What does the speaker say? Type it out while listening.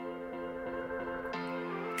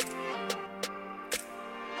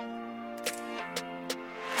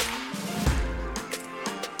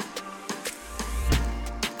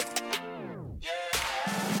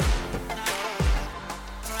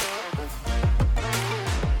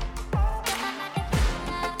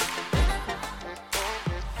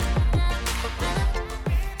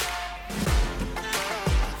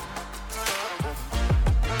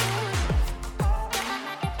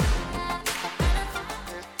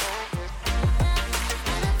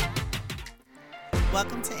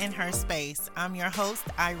Welcome to In Her Space. I'm your host,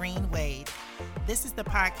 Irene Wade. This is the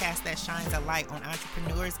podcast that shines a light on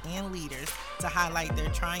entrepreneurs and leaders to highlight their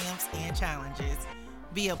triumphs and challenges.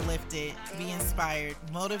 Be uplifted, be inspired,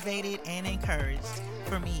 motivated, and encouraged.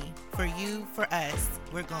 For me, for you, for us,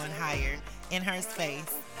 we're going higher. In Her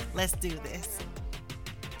Space. Let's do this.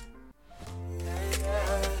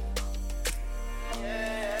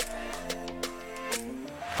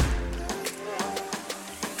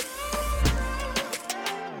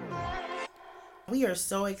 We are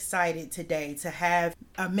so excited today to have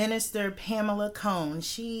Minister Pamela Cone.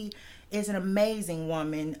 She is an amazing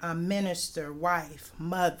woman, a minister, wife,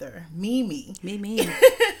 mother, Mimi,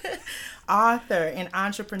 author, and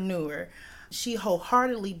entrepreneur. She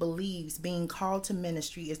wholeheartedly believes being called to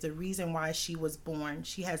ministry is the reason why she was born.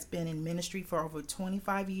 She has been in ministry for over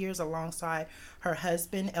 25 years alongside her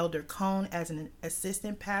husband, Elder Cone, as an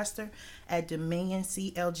assistant pastor at Dominion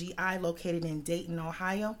CLGI located in Dayton,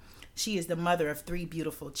 Ohio. She is the mother of 3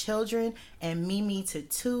 beautiful children and Mimi to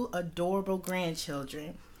 2 adorable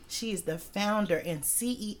grandchildren. She is the founder and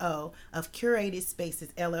CEO of Curated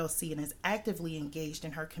Spaces LLC and is actively engaged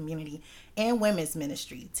in her community and women's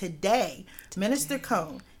ministry. Today, Minister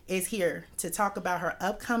Cone is here to talk about her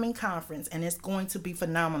upcoming conference, and it's going to be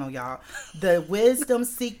phenomenal, y'all. The Wisdom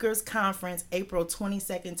Seekers Conference, April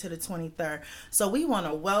 22nd to the 23rd. So we want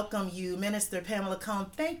to welcome you, Minister Pamela Cone.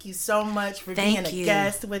 Thank you so much for being a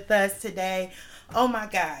guest with us today. Oh my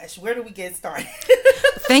gosh, where do we get started?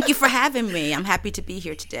 Thank you for having me. I'm happy to be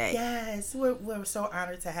here today. Yes, we're so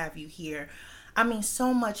honored to have you here. I mean,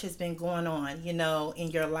 so much has been going on,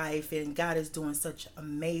 in your life, and God is doing such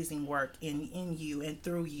amazing work in you and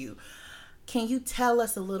through you. Can you tell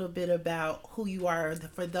us a little bit about who you are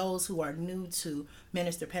for those who are new to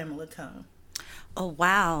Minister Pamela Cone? Oh,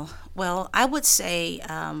 wow. Well, I would say,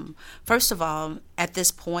 first of all, at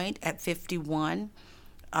this point, at 51,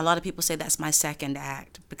 a lot of people say that's my second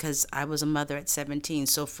act because I was a mother at 17.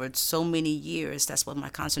 So for so many years, that's what my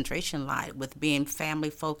concentration lied with being family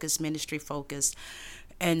focused, ministry focused.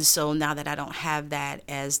 And so now that I don't have that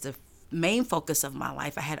as the main focus of my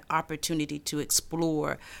life, I had opportunity to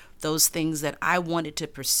explore those things that I wanted to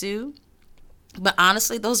pursue. But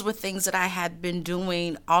honestly, those were things that I had been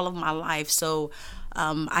doing all of my life. So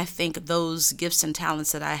I think those gifts and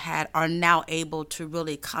talents that I had are now able to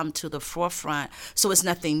really come to the forefront. So it's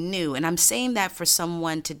nothing new. And I'm saying that for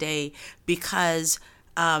someone today because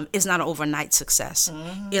it's not an overnight success.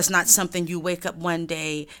 Mm-hmm. It's not something you wake up one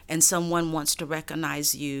day and someone wants to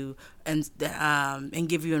recognize you and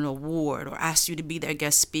give you an award or ask you to be their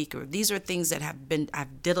guest speaker. These are things that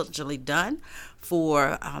I've diligently done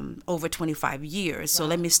for over 25 years. So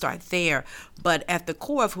let me start there. But at the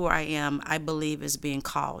core of who I am, I believe is being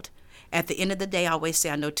called. At the end of the day, I always say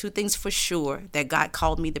I know 2 things for sure, that God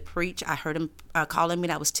called me to preach. I heard him calling me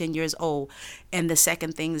when I was 10 years old. And the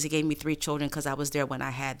second thing is he gave me 3 children because I was there when I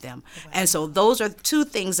had them. Wow. And so those are 2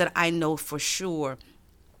 things that I know for sure.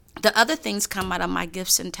 The other things come out of my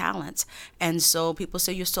gifts and talents. And so people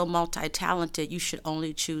say, you're so multi-talented, you should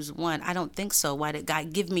only choose one. I don't think so. Why did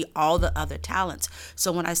God give me all the other talents?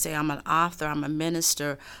 So when I say I'm an author, I'm a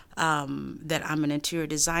minister, that I'm an interior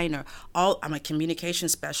designer, I'm a communication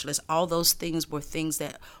specialist, all those things were things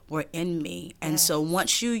that were in me. And so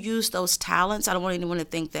once you use those talents, I don't want anyone to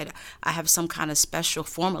think that I have some kind of special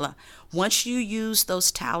formula. Once you use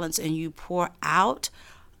those talents and you pour out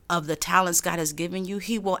of the talents God has given you,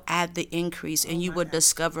 he will add the increase and you will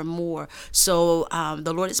discover more. So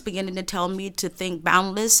the Lord is beginning to tell me to think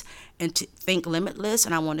boundless and to think limitless.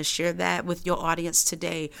 And I want to share that with your audience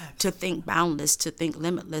today, to think boundless, to think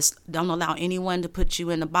limitless. Don't allow anyone to put you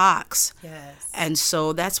in a box. Yes. And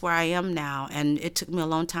so that's where I am now. And it took me a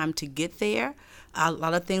long time to get there. A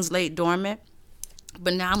lot of things laid dormant.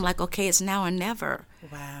 But now I'm like, okay, it's now or never.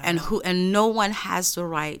 Wow. And no one has the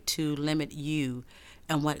right to limit you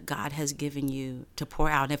and what God has given you to pour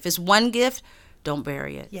out. And if it's 1 gift, don't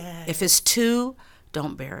bury it. Yes. If it's 2,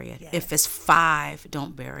 don't bury it. Yes. If it's 5,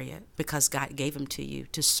 don't bury it, because God gave them to you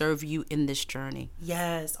to serve you in this journey.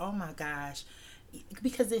 Yes. Oh my gosh.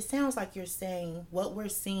 Because it sounds like you're saying what we're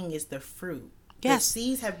seeing is the fruit. Yes.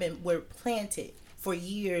 The seeds were planted for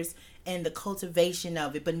years and the cultivation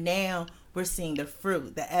of it, but now we're seeing the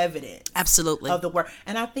fruit, the evidence. Absolutely. Of the work.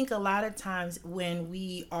 And I think a lot of times when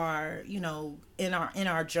we are, in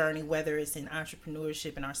our journey, whether it's in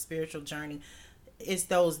entrepreneurship and our spiritual journey, it's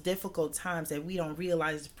those difficult times that we don't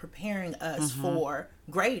realize is preparing us for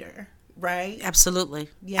greater, right? Absolutely.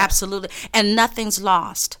 Yeah. Absolutely. And nothing's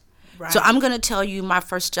lost. Right. So I'm going to tell you my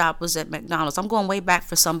first job was at McDonald's. I'm going way back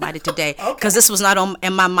for somebody today because Okay. this was not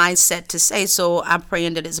in my mindset to say. So I'm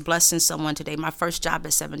praying that it's blessing someone today. My first job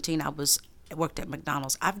at 17, I was worked at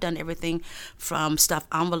McDonald's. I've done everything from stuff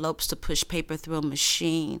envelopes to push paper through a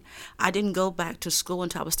machine. I didn't go back to school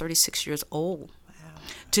until I was 36 years old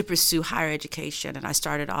to pursue higher education, and I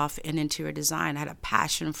started off in interior design. I had a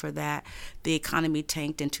passion for that. The economy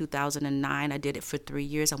tanked in 2009. I did it for 3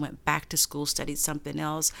 years. I went back to school, studied something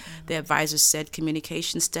else. The advisor said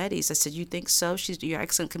communication studies. I said, you think so? You're an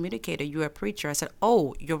excellent communicator. You're a preacher. I said,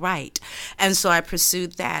 oh, you're right. And so I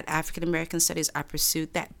pursued that. African American studies, I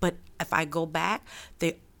pursued that. But if I go back,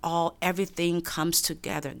 everything comes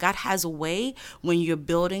together. God has a way when you're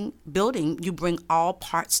building, you bring all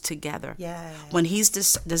parts together. Yes. When he's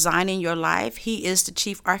designing your life, he is the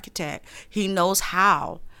chief architect. He knows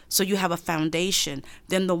how. So you have a foundation.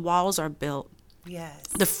 Then the walls are built. Yes.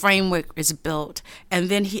 The framework is built. And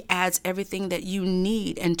then he adds everything that you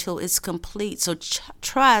need until it's complete. So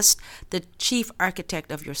trust the chief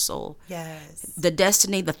architect of your soul. Yes. The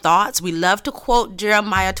destiny, the thoughts. We love to quote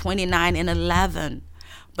Jeremiah 29:11.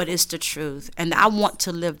 But it's the truth. And I want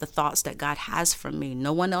to live the thoughts that God has for me.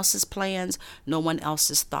 No one else's plans, no one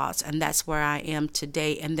else's thoughts. And that's where I am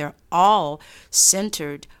today. And they're all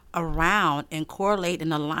centered around and correlate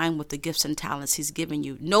and align with the gifts and talents he's given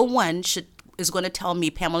you. No one is going to tell me,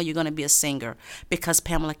 Pamela, you're going to be a singer, because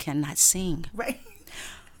Pamela cannot sing. Right.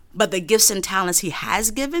 But the gifts and talents he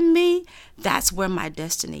has given me, that's where my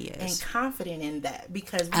destiny is. And confident in that,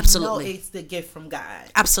 because we Absolutely. know it's the gift from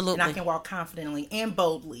God. Absolutely. And I can walk confidently and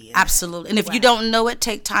boldly. Absolutely. And if you don't know it,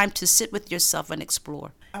 take time to sit with yourself and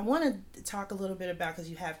explore. I want to talk a little bit about, because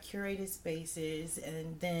you have curated spaces,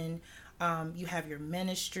 and then you have your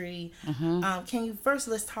ministry. Can you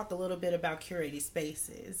let's talk a little bit about curated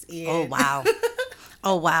spaces. Oh, wow.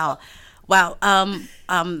 Oh, wow. Wow.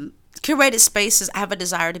 Curated spaces, I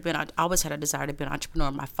always had a desire to be an entrepreneur.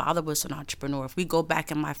 My father was an entrepreneur. If we go back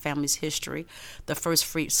in my family's history, the first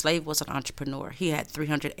freed slave was an entrepreneur. He had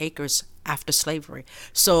 300 acres after slavery.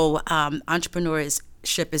 So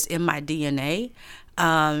entrepreneurship is in my DNA.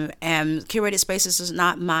 And curated spaces is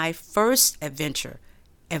not my first adventure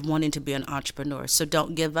of wanting to be an entrepreneur. So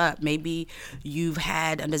don't give up. Maybe you've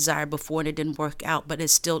had a desire before and it didn't work out, but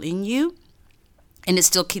it's still in you. And it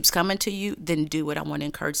still keeps coming to you, then do it. I want to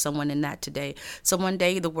encourage someone in that today. So one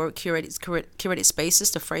day the word curated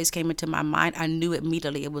spaces, the phrase came into my mind. I knew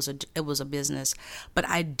immediately it was a business, but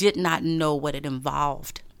I did not know what it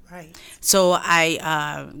involved. Right. So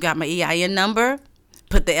I got my EIN number,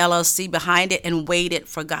 put the LLC behind it, and waited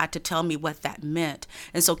for God to tell me what that meant.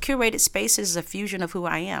 And so curated spaces is a fusion of who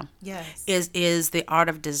I am. Yes. Is the art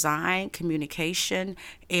of design, communication,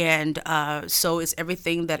 and so it's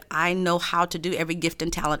everything that I know how to do, every gift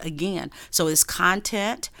and talent again. So it's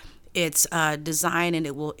content, it's design, and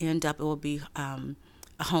it will be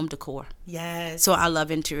a home decor. Yes. So I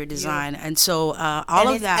love interior design. Yeah. And so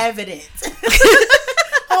it's evident.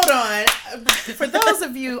 Hold on. For those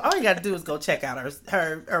of you, all you got to do is go check out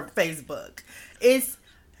her Facebook.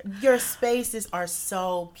 Your spaces are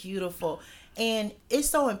so beautiful. And it's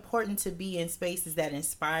so important to be in spaces that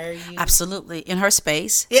inspire you. Absolutely. In her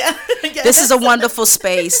space. Yeah. Yes. This is a wonderful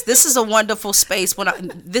space. This is a wonderful space.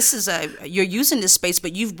 You're using this space,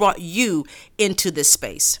 but you've brought you into this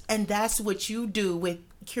space. And that's what you do with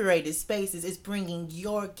curated spaces, is bringing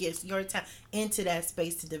your gifts, your time into that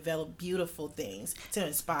space to develop beautiful things to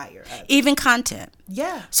inspire others. Even content.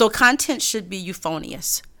 Yeah. So content should be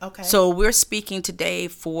euphonious. Okay. So we're speaking today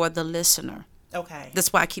for the listener. Okay.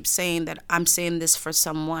 That's why I keep saying that I'm saying this for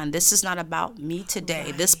someone. This is not about me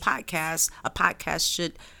today. Right. A podcast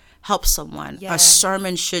should help someone. Yes. A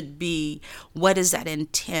sermon should be, what is that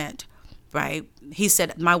intent, right? He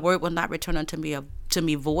said, my word will not return unto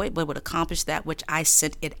me void, but would accomplish that which I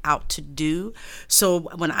sent it out to do. So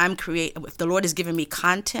when if the Lord is giving me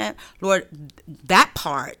content, Lord, that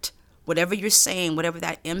part, whatever you're saying, whatever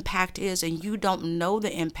that impact is, and you don't know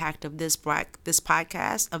the impact of this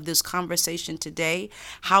podcast, of this conversation today,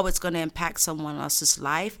 how it's going to impact someone else's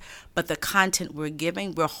life, but the content we're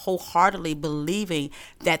giving, we're wholeheartedly believing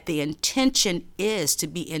that the intention is to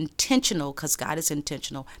be intentional, because God is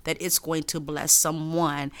intentional, that it's going to bless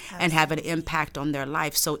someone and have an impact on their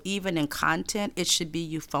life. So even in content, it should be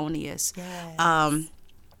euphonious. Yes.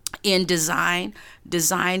 In design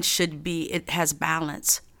should be, it has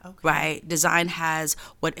balance. Okay. Right? Design has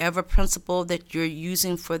whatever principle that you're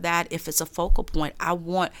using for that. If it's a focal point, I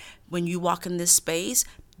want, when you walk in this space,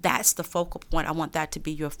 that's the focal point. I want that to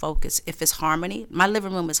be your focus. If it's harmony, my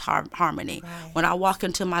living room is harmony. Right. When I walk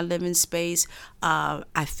into my living space,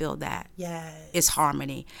 I feel that. Yes. It's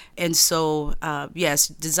harmony. And so, yes,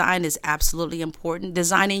 design is absolutely important.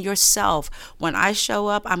 Designing yourself. When I show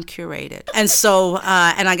up, I'm curated. And so,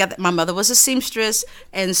 and I got that. My mother was a seamstress,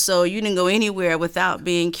 and so you didn't go anywhere without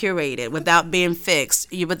being curated, without being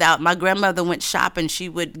fixed. My grandmother went shopping. She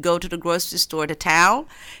would go to the grocery store to town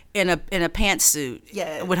in a pantsuit,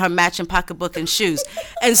 yes, with her matching pocketbook and shoes.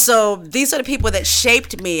 And so these are the people that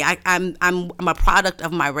shaped me. I'm a product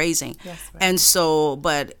of my raising. Yes, right. And so,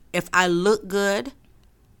 but if I look good,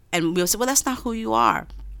 and we'll say, well, that's not who you are.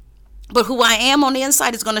 But who I am on the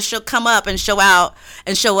inside is going to come up and show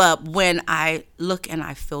up when I look and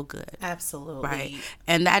I feel good. Absolutely. Right.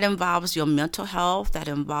 And that involves your mental health. That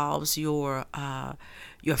involves your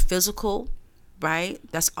physical. Right?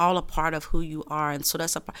 That's all a part of who you are. And so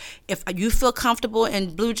that's if you feel comfortable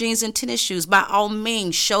in blue jeans and tennis shoes, by all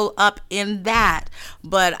means, show up in that.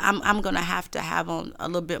 But I'm going to have on a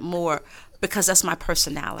little bit more, because that's my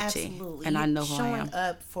personality. Absolutely. And I know who I am. Showing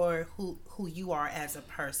up for who you are as a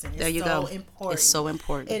person. There you so go. Important. It's so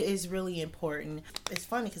important. It is really important. It's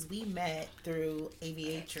funny because we met through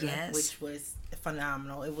Aviatrix, yes, which was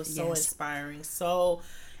phenomenal. It was so yes, inspiring. So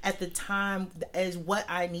at the time, as what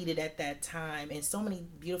I needed at that time, and so many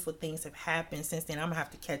beautiful things have happened since then. I'm gonna have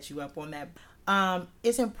to catch you up on that.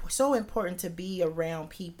 It's so important to be around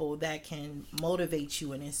people that can motivate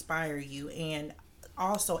you and inspire you. And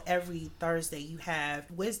also every Thursday you have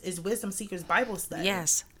Wisdom Seekers Bible Study.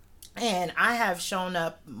 Yes. And I have shown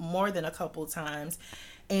up more than a couple times,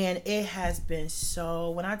 and it has been so,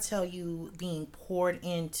 when I tell you, being poured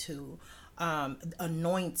into,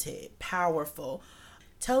 anointed, powerful.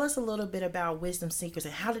 Tell us a little bit about Wisdom Seekers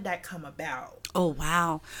and how did that come about? Oh,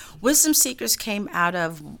 wow. Wisdom Seekers came out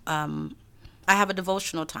of, I have a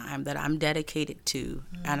devotional time that I'm dedicated to,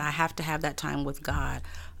 and I have to have that time with God.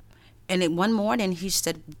 And one morning he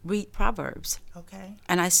said, read Proverbs. Okay.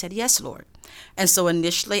 And I said, yes, Lord. And so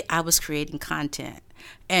initially I was creating content.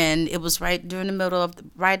 And it was right during the middle of,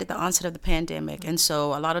 right at the onset of the pandemic. And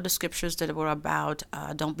so a lot of the scriptures that were about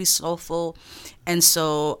don't be slowful. And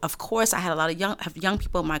so, of course, I had a lot of young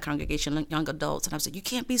people in my congregation, young adults. And I was like, you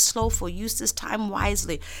can't be slowful. Use this time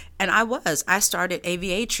wisely. And I started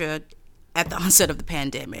Aviatrix at the onset of the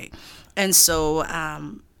pandemic. And so,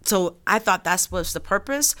 so I thought that was the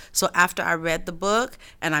purpose. So after I read the book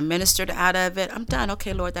and I ministered out of it, I'm done.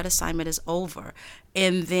 Okay, Lord, that assignment is over.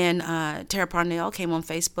 And then Tara Parnell came on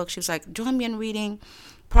Facebook. She was like, join me in reading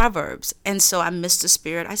Proverbs. And so I missed the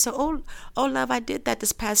spirit. I said, oh, love, I did that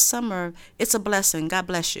this past summer. It's a blessing. God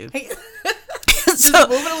bless you. So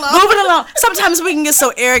moving along. Sometimes we can get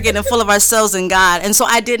so arrogant and full of ourselves and God. And so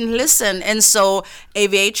I didn't listen. And so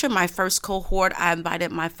Aviatrix, my first cohort, I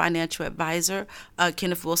invited my financial advisor,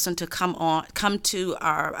 Kenneth Wilson, to come to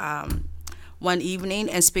our one evening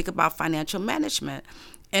and speak about financial management.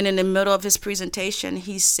 And in the middle of his presentation,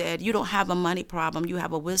 he said, you don't have a money problem, you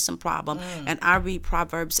have a wisdom problem. And I read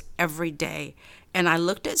Proverbs every day. And I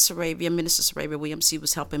looked at Minister Saravia Williams. She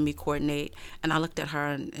was helping me coordinate. And I looked at her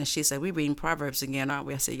and she said, we're reading Proverbs again, aren't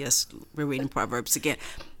we? I said, yes, we're reading Proverbs again.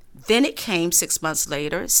 Then it came 6 months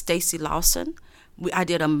later, Stacy Lawson. I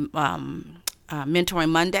did a Mentoring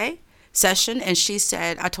Monday session, and she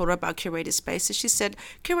said, I told her about curated spaces. She said,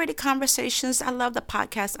 curated conversations, I love the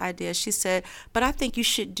podcast idea. She said, but I think you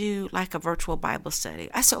should do like a virtual Bible study.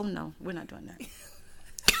 I said, oh no, we're not doing that.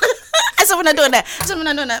 I said, we're not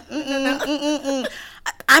doing that.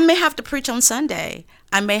 I may have to preach on Sunday.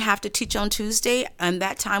 I may have to teach on Tuesday. And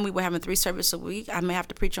that time we were having 3 services a week. I may have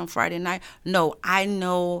to preach on Friday night. No, I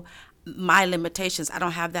know my limitations. I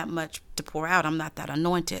don't have that much to pour out. I'm not that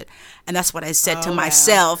anointed. And that's what I said to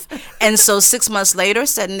myself. And so 6 months later,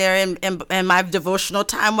 sitting there in my devotional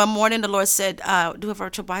time one morning, the Lord said, do a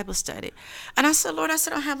virtual Bible study. And I said, Lord, I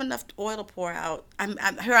don't have enough oil to pour out.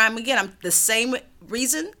 Here I am again. I'm the same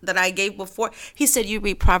reason that I gave before. He said, you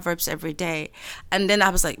read Proverbs every day. And then I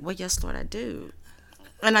was like, well, yes, Lord, I do.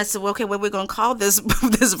 And I said, well, okay, what we're going to call this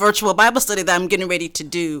virtual Bible study that I'm getting ready to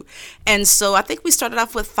do. And so I think we started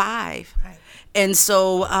off with 5. Right. And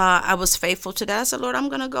so I was faithful to that. I said, Lord, I'm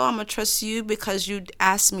going to go. I'm going to trust you because you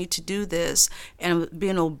asked me to do this, and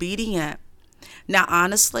being obedient. Now,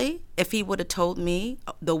 honestly, if he would have told me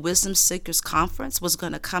the Wisdom Seekers Conference was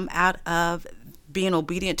going to come out of being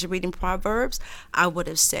obedient to reading Proverbs, I would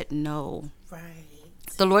have said no. Right.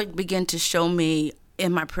 The Lord began to show me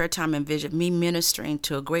in my prayer time and vision, me ministering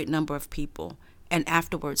to a great number of people and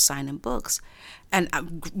afterwards signing books and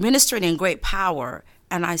ministering in great power.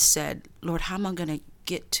 And I said, Lord, how am I going to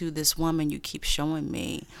get to this woman you keep showing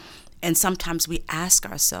me? And sometimes we ask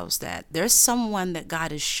ourselves that there's someone that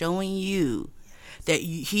God is showing you that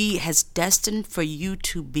he has destined for you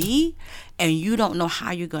to be, and you don't know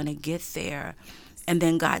how you're going to get there. And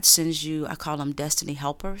then God sends you, I call them destiny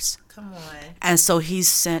helpers. Come on. And so he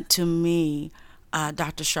sent to me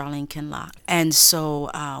Dr. Charlene Kinlock. And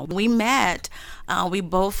so we met. We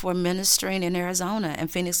both were ministering in Arizona, in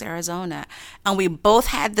Phoenix, Arizona. And we both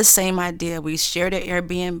had the same idea. We shared an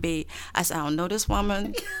Airbnb. I said, I don't know this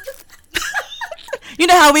woman. You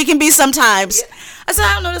know how we can be sometimes. Yeah. I said,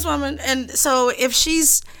 I don't know this woman. And so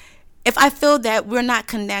if I feel that we're not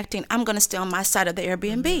connecting, I'm going to stay on my side of the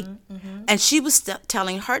Airbnb. Mm-hmm, mm-hmm. And she was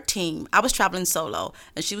telling her team, I was traveling solo,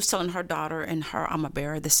 and she was telling her daughter and her armor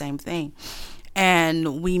bearer the same thing.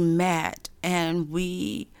 And we met, and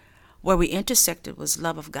where we intersected was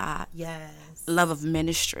love of God, yes, love of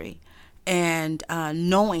ministry, and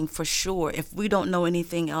knowing for sure, if we don't know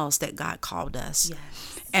anything else, that God called us.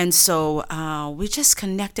 Yes. And so we just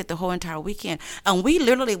connected the whole entire weekend. And we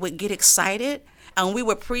literally would get excited, and we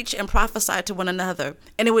would preach and prophesy to one another,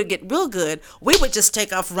 and it would get real good. We would just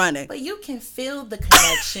take off running. But you can feel the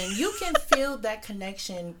connection. You can feel that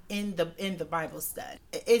connection in the Bible study.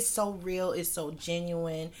 It's so real. It's so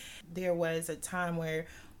genuine. There was a time where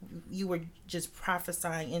you were just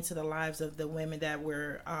prophesying into the lives of the women that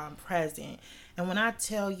were present. And when I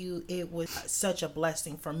tell you, it was such a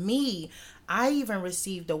blessing for me. I even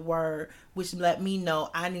received a word which let me know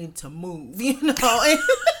I need to move, you know.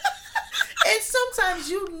 And sometimes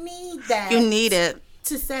you need that. You need it.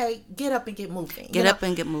 To say, get up and get moving. Get up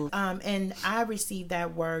and get moving. And I received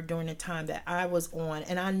that word during the time that I was on,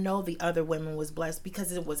 and I know the other women was blessed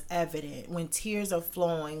because it was evident when tears are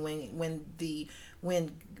flowing, when the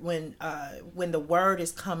word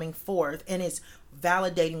is coming forth, and it's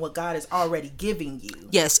validating what God is already giving you.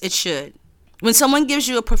 Yes, it should. When someone gives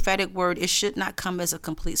you a prophetic word, it should not come as a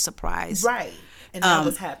complete surprise. Right. And that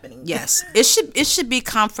was happening. Yes, it should be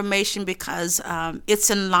confirmation because it's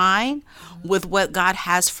in line with what God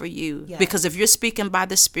has for you. Yes. Because if you're speaking by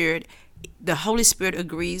the Spirit, the Holy Spirit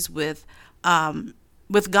agrees with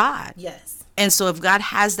God. Yes. And so if God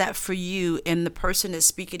has that for you and the person is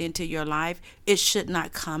speaking into your life, it should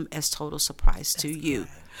not come as total surprise to you.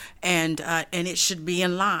 And it should be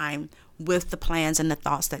in line with the plans and the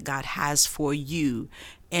thoughts that God has for you.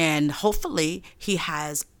 And hopefully he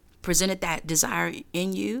has presented that desire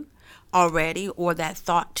in you already, or that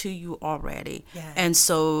thought to you already. Yes. And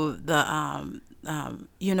so the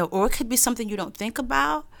or it could be something you don't think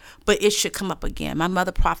about, but it should come up again. My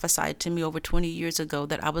mother prophesied to me over 20 years ago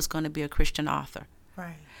that I was going to be a Christian author.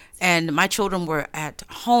 Right. And my children were at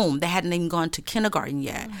home. They hadn't even gone to kindergarten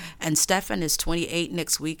yet. And Stefan is 28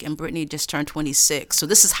 next week, and Brittany just turned 26. So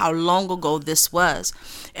this is how long ago this was.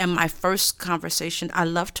 And my first conversation, I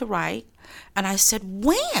love to write. And I said,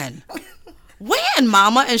 when? When,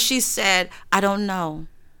 Mama? And she said, I don't know.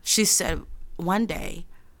 She said, one day,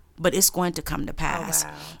 but it's going to come to pass. Oh,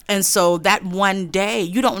 wow. And so that one day,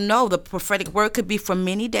 you don't know, the prophetic word could be for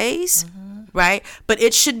many days. Mm-hmm. Right? But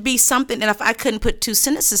it should be something. And if I couldn't put two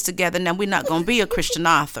sentences together, now we're not going to be a Christian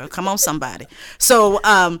author. Come on, somebody. So,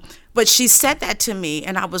 but she said that to me,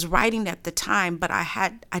 and I was writing at the time, but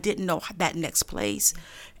I didn't know that next place.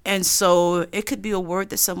 And so it could be a word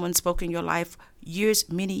that someone spoke in your life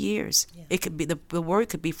many years. Yeah. It could be, the word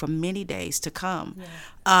could be for many days to come.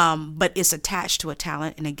 Yeah. But it's attached to a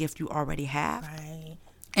talent and a gift you already have. Right.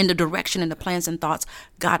 And the direction and the plans and thoughts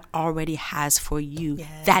God already has for you.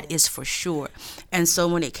 Yes. That is for sure. And so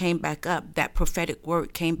when it came back up, that prophetic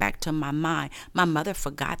word came back to my mind. My mother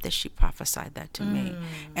forgot that she prophesied that to me.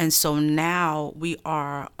 And so now we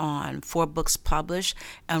are on 4 books published,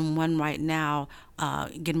 and one right now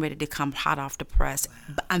getting ready to come hot off the press.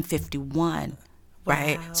 Wow. I'm 51.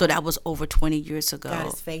 Right? Wow. So that was over 20 years ago.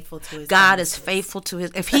 God is faithful to his God promises. Is faithful to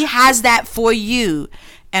his. If he has that for you,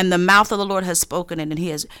 and the mouth of the Lord has spoken it,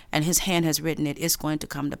 and his hand has written it, it's going to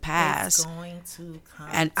come to pass. It's going to come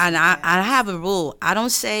and I have a rule. I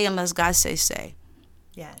don't say unless God say.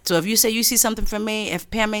 Yeah. So if you say you see something from me, if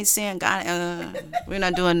Pam ain't saying God, we're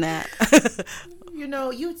not doing that. You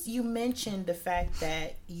know, you mentioned the fact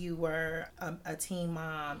that you were a teen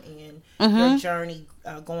mom and your journey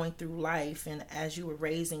going through life, and as you were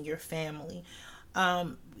raising your family.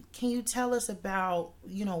 Can you tell us about,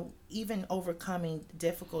 even overcoming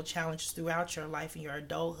difficult challenges throughout your life in your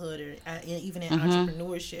adulthood, or even in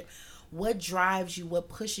entrepreneurship? What drives you? What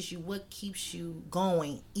pushes you? What keeps you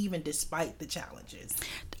going, even despite the challenges?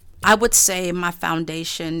 I would say my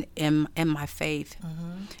foundation in my faith.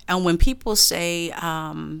 And when people say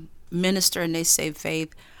minister and they say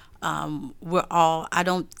faith, I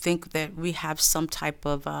don't think that we have some type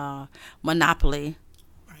of monopoly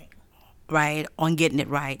right, on getting it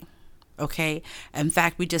right. Okay. In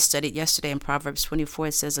fact, we just studied yesterday in Proverbs 24.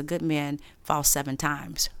 It says a good man falls 7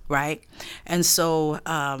 times, right? And so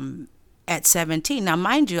at 17, now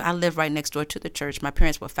mind you, I live right next door to the church. My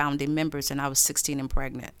parents were founding members, and I was 16 and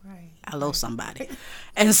pregnant. Right. Hello, somebody.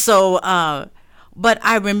 And so, but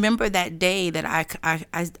I remember that day that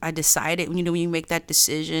I decided, you know, when you make that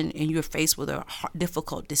decision and you're faced with a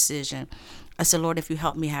difficult decision, I said, Lord, if you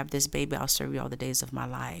help me have this baby, I'll serve you all the days of my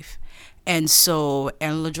life. And so,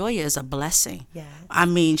 and LaJoya is a blessing. Yeah. I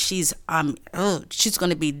mean, she's going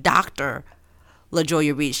to be Dr.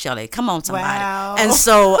 LaJoya Reed Shelley. Come on, somebody. Wow. And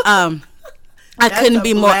so, I couldn't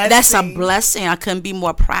be more. That's a blessing. blessing. I couldn't be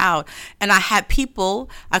more proud. And I had people.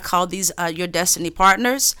 I called these your destiny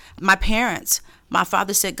partners. My parents. My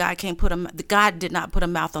father said, God did not put a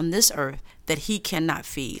mouth on this earth that He cannot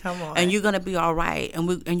feed. Come on. And you're going to be all right,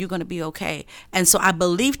 and you're going to be okay. And so I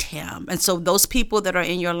believed Him. And so those people that are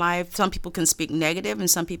in your life, some people can speak negative, and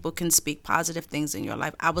some people can speak positive things in your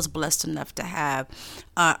life. I was blessed enough to have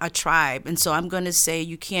a tribe. And so I'm going to say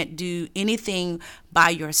you can't do anything by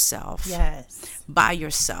yourself. Yes. By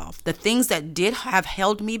yourself. The things that did have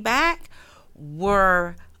held me back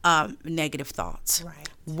were negative thoughts. Right.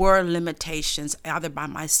 Were limitations, either by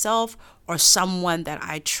myself or someone that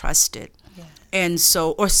I trusted. Yeah. And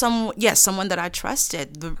so, or someone that I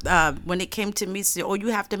trusted. When it came to me, say, oh, you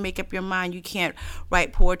have to make up your mind. You can't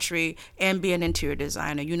write poetry and be an interior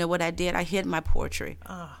designer. You know what I did? I hid my poetry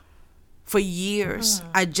for years.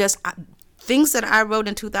 Things that I wrote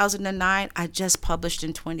in 2009, I just published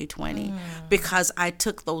in 2020 because I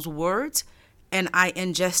took those words and I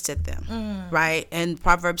ingested them, right? And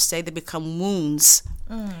Proverbs say they become wounds.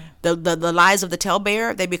 The lies of the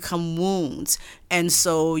talebearer, they become wounds. And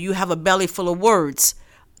so you have a belly full of words,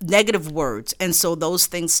 negative words. And so those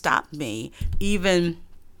things stopped me. Even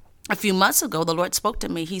a few months ago, the Lord spoke to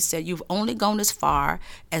me. He said, you've only gone as far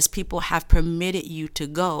as people have permitted you to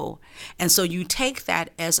go. And so you take that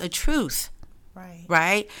as a truth.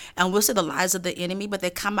 Right? And we'll say the lies of the enemy, but they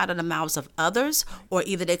come out of the mouths of others, or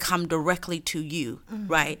either they come directly to you,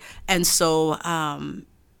 right? And so I've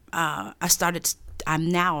stopped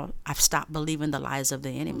believing the lies of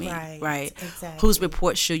the enemy, right? Exactly. Whose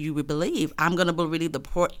report should you believe? I'm going to believe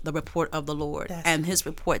the report of the Lord. And His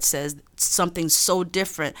report says something so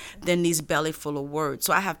different than these belly full of words.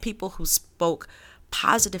 So I have people who spoke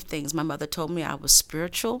positive things. My mother told me I was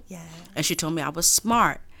spiritual, and she told me I was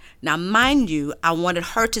smart. Now, mind you, I wanted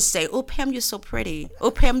her to say, oh, Pam, you're so pretty.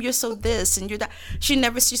 Oh, Pam, you're so this and you're that.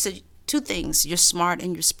 She said 2 things. You're smart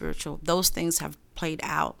and you're spiritual. Those things have played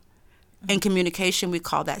out. In communication, we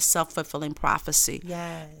call that self-fulfilling prophecy.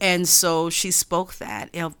 Yes. And so she spoke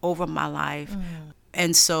that over my life.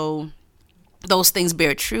 And so those things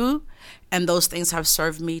bear true, and those things have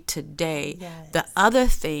served me today. Yes. The other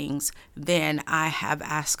things, then I have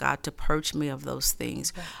asked God to purge me of those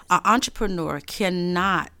things. Yes. An entrepreneur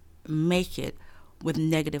cannot make it with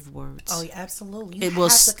negative words. Oh, yeah, absolutely. You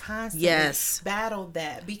have to constantly battle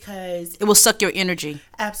that, because it will suck your energy.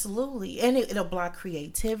 Absolutely. And it'll block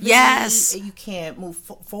creativity. Yes. You can't move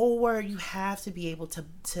forward. You have to be able to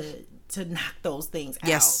knock those things out.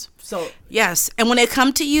 Yes. So yes. And when they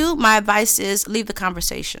come to you, my advice is leave the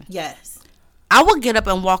conversation. Yes. I will get up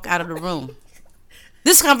and walk out of the room.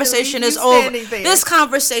 This conversation is over. This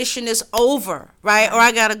conversation is over, right? Or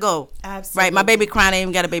I gotta go. Absolutely. Right? My baby crying. I ain't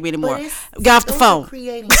even got a baby anymore. Get off the phone.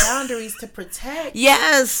 Creating boundaries to protect.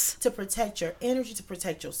 Yes. To protect your energy, to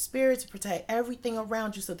protect your spirit, to protect everything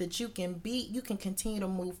around you, so that you can continue to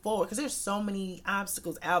move forward. Because there's so many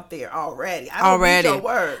obstacles out there already. I don't need your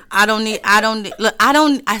word. What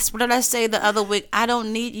did I say the other week? I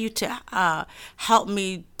don't need you to help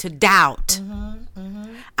me to doubt.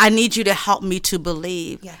 I need you to help me to believe.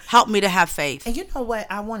 Yeah. Help me to have faith. And you know what?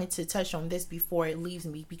 I wanted to touch on this before it leaves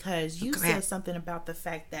me, because you said something about the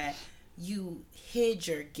fact that you hid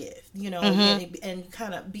your gift, and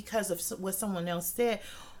kind of because of what someone else said.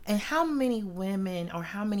 And how many women, or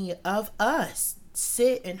how many of us,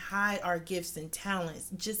 sit and hide our gifts and talents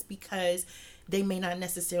just because they may not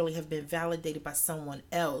necessarily have been validated by someone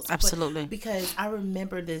else. Absolutely. Because I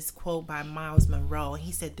remember this quote by Miles Monroe, and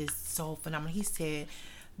he said this so phenomenal. He said,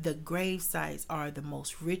 the grave sites are the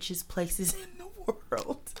most richest places in the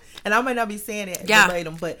world. And I might not be saying it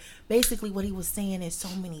verbatim, but basically what he was saying is so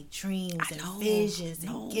many dreams and visions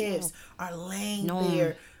and gifts are laying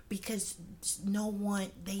there, because no one,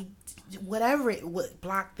 whatever it would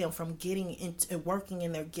block them from getting into working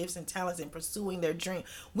in their gifts and talents and pursuing their dream,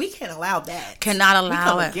 we can't allow that. Cannot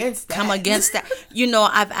allow it. Come against that.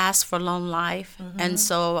 I've asked for long life, and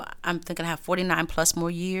so I'm thinking I have 49 plus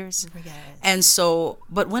more years. Yes. And so,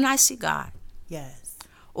 but when I see God,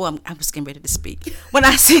 I was getting ready to speak. When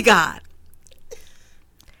I see God,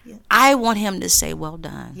 I want him to say, well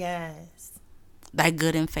done. Yes. Thy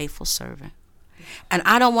good and faithful servant. And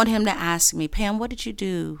I don't want him to ask me, Pam, what did you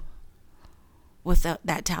do with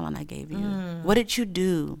that talent I gave you? What did you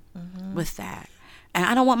do with that? And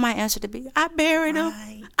I don't want my answer to be, I buried him.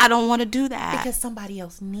 Right. I don't want to do that. Because somebody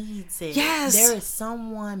else needs it. Yes. There is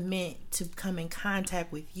someone meant to come in contact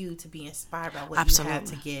with you to be inspired by what Absolutely. you have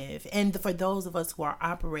to give. And for those of us who are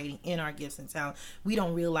operating in our gifts and talent, we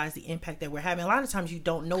don't realize the impact that we're having. A lot of times you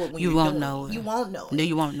don't know it when you won't know it. You won't know it. No,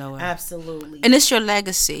 you won't know it. Absolutely. And it's your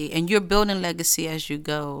legacy, and you're building legacy as you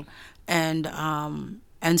go. And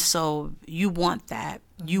so you want that.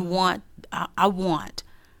 You want, I want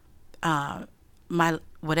my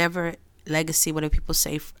whatever legacy, whatever people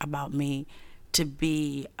say about me, to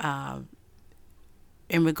be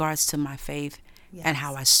in regards to my faith and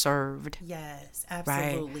how I served. Yes,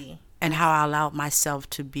 absolutely. Right? And how I allowed myself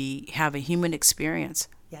to have a human experience,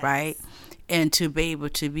 right? And to be able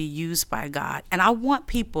to be used by God. And I want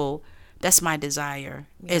people, that's my desire,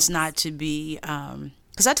 is not to be,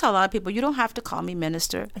 because I tell a lot of people, you don't have to call me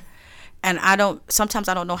minister. And sometimes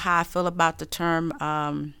I don't know how I feel about the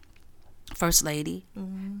term First Lady,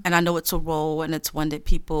 and I know it's a role, and it's one that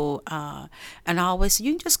people, and I always say,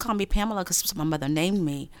 you can just call me Pamela because my mother named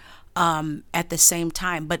me. At the same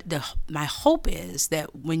time, but my hope is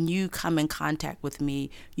that when you come in contact with me,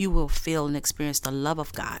 you will feel and experience the love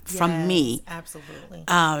of God from me, absolutely,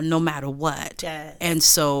 no matter what. Yes. And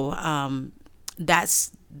so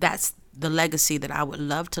that's the legacy that I would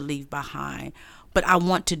love to leave behind. But I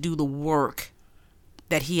want to do the work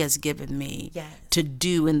that he has given me to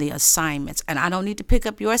do in the assignments. And I don't need to pick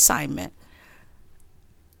up your assignment,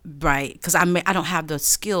 right? Because I don't have the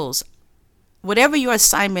skills. Whatever your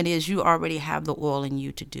assignment is, you already have the oil in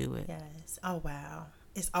you to do it. Yes. Oh, wow.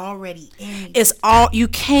 It's already in you. You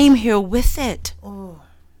came here with it. Oh.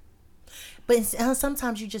 But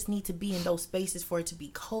sometimes you just need to be in those spaces for it to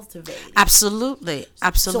be cultivated. Absolutely.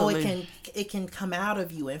 Absolutely. So it can come out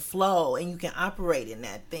of you and flow, and you can operate in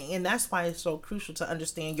that thing. And that's why it's so crucial to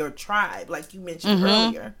understand your tribe, like you mentioned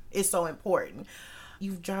earlier. It's so important.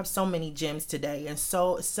 You've dropped so many gems today, and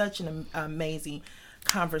such an amazing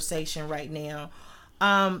conversation right now.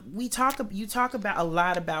 You talk about a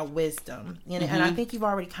lot about wisdom, and I think you've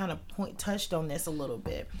already kind of touched on this a little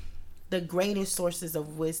bit. The greatest sources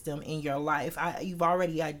of wisdom in your life. You've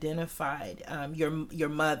already identified your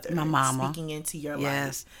mother, my mama, speaking into your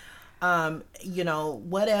life.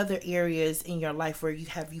 What other areas in your life where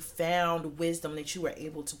you found wisdom that you were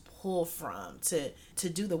able to pull from to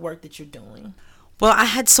do the work that you're doing? Well, I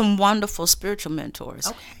had some wonderful spiritual mentors.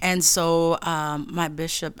 Okay. And so my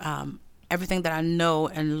bishop, everything that I know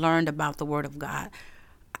and learned about the Word of God,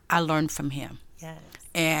 I learned from him. Yes.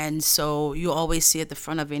 And so you always see at the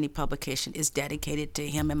front of any publication is dedicated to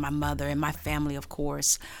him and my mother and my family, of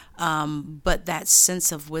course. But that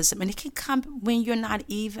sense of wisdom, and it can come when you're not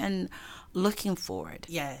even looking for it.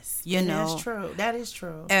 Yes. That's true. That is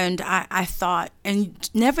true. And I thought, and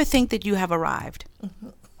never think that you have arrived. Mm-hmm.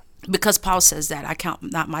 Because Paul says that, I count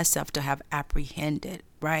not myself to have apprehended,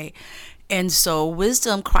 right? And so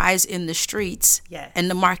wisdom cries in the streets, in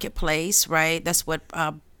the marketplace, right? That's what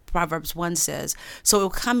Proverbs 1 says. So it will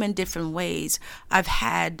come in different ways. I've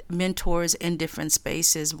had mentors in different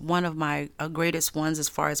spaces. One of my greatest ones as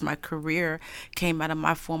far as my career came out of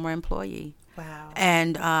my former employee. Wow.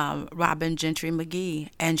 And Robin Gentry McGee.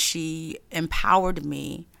 And she empowered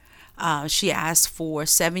me. She asked for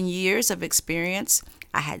 7 years of experience.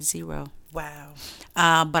 I had 0. Wow.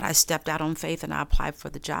 But I stepped out on faith and I applied for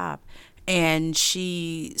the job. And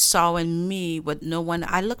she saw in me what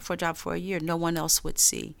I looked for a job for a year, no one else would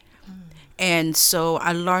see. And so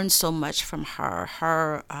I learned so much from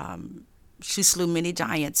her. She slew many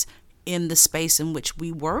giants in the space in which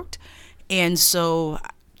we worked. And so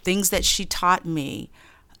things that she taught me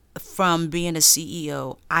from being a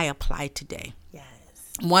CEO, I apply today. Yes.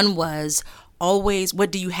 One was always,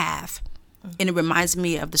 what do you have? And it reminds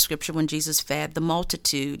me of the scripture when Jesus fed the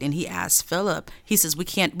multitude, and he asked Philip, he says, we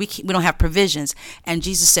don't have provisions. And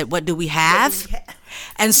Jesus said, what do we have?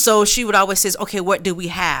 And so she would always say, okay, what do we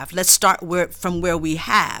have? Let's start from where we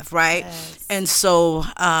have, right? Yes. And so,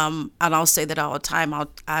 and I'll say that all the time. I'll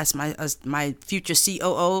ask my future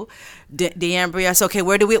COO, D'Ambria, I say, okay,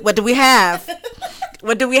 what do we have?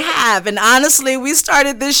 What do we have? And honestly, we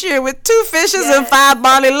started this year with 2 fishes and 5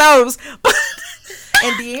 barley loaves.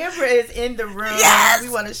 And D'Ambra is in the room. Yes. We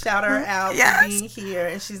want to shout her out for being here.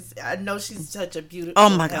 And I know she's such a beautiful. Oh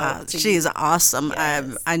my God, she's awesome.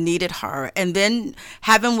 Yes. I needed her. And then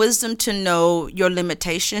having wisdom to know your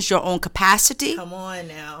limitations, your own capacity. Come on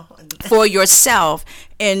now. For yourself,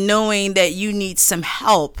 and knowing that you need some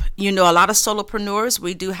help. You know, a lot of solopreneurs,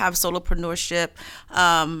 we do have solopreneurship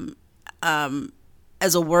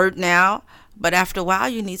as a word now, but after a while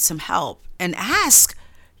you need some help. And ask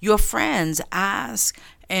your friends,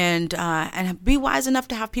 and be wise enough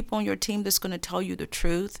to have people on your team that's going to tell you the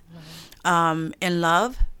truth, in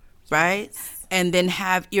love, right? Yes. And then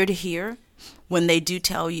have ear to hear when they do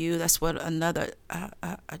tell you. That's what another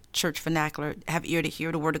a church vernacular, have ear to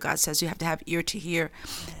hear. The Word of God says you have to have ear to hear.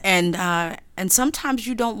 Yes. And sometimes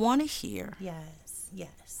you don't want to hear. Yes.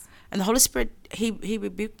 And the Holy Spirit, he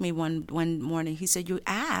rebuked me one morning. He said, you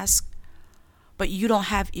ask, but you don't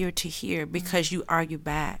have ear to hear because you argue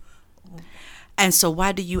back. And so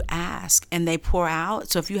why do you ask? And they pour out.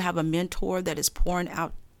 So if you have a mentor that is pouring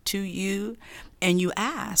out to you and you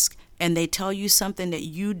ask and they tell you something that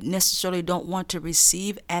you necessarily don't want to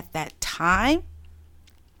receive at that time,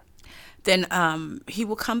 then he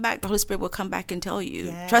will come back. The Holy Spirit will come back and tell you.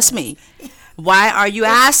 Yes. Trust me. Why are you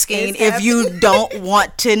asking if you don't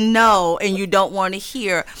want to know and you don't want to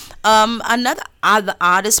hear? The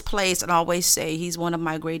oddest place, and I always say he's one of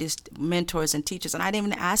my greatest mentors and teachers. And I didn't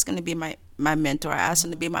even ask him to be my mentor. I asked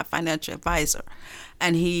him to be my financial advisor.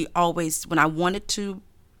 And he always, when I wanted to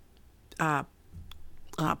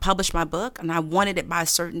publish my book and I wanted it by a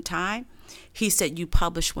certain time, he said, you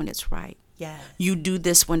publish when it's right. Yes. You do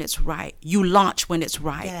this when it's right. You launch when it's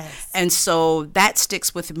right. Yes. And so that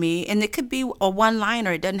sticks with me. And it could be a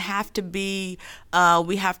one-liner. It doesn't have to be,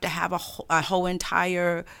 we have to have a whole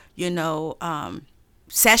entire,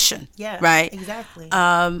 session. Yeah, right? Exactly.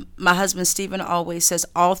 My husband, Stephen, always says,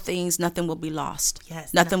 all things, nothing will be lost.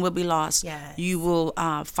 Yes. Nothing will be lost. Yes. You will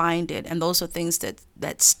find it. And those are things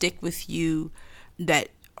that stick with you, that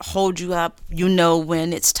hold you up. You know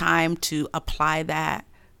when it's time to apply that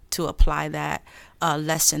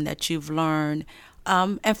lesson that you've learned,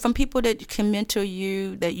 and from people that can mentor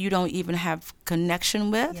you that you don't even have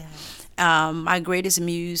connection with. Yes. My greatest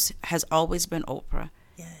muse has always been Oprah.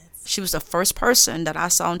 Yes. She was the first person that I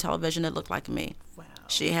saw on television that looked like me. Wow.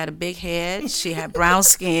 She had a big head, she had brown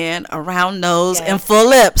skin, a round nose, Yes. and full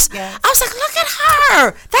lips. Yes. I was like, look at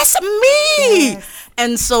her, that's me. Yes.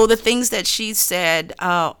 And so the things that she said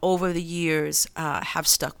over the years have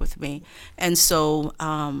stuck with me. And so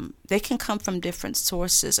they can come from different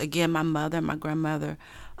sources. Again, my mother, my grandmother,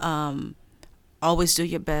 always do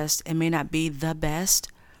your best. It may not be the best,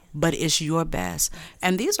 but it's your best.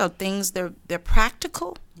 And these are things, they're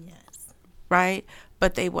practical, Yes. right?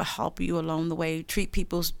 But they will help you along the way. Treat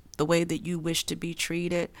people the way that you wish to be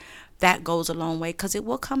treated. That goes a long way because it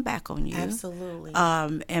will come back on you. Absolutely.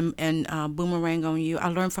 And boomerang on you. I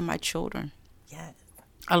learned from my children. Yes.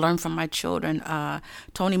 I learned from my children.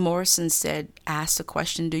 Toni Morrison said, ask the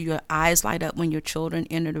question, do your eyes light up when your children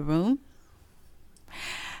enter the room?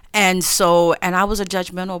 And I was a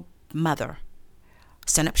judgmental mother.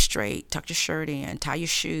 Stand up straight, tuck your shirt in, tie your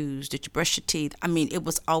shoes, did you brush your teeth? I mean, it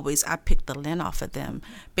was always, I picked the lint off of them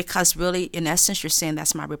because really, in essence, you're saying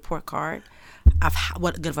that's my report card of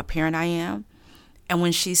what good of a parent I am. And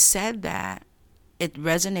when she said that, it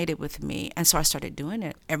resonated with me. And so I started doing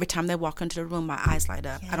it. Every time they walk into the room, my eyes light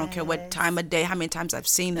up. Yes. I don't care what time of day, how many times I've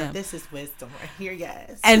seen them. This is wisdom right here,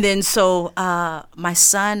 guys. And then so my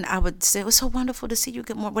son, I would say, it was so wonderful to see you,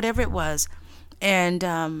 good morning, whatever it was.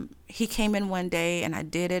 And he came in one day and I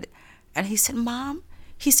did it. And he said, Mom,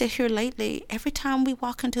 he said, here lately, every time we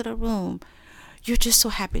walk into the room, you're just so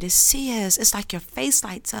happy to see us. It's like your face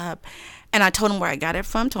lights up. And I told him where I got it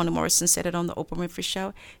from. Toni Morrison said it on the Oprah Winfrey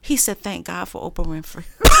Show. He said, thank God for Oprah Winfrey.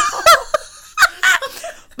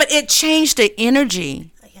 But it changed the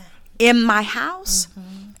energy in my house.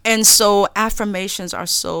 Mm-hmm. And so affirmations are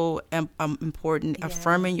so important. Yeah.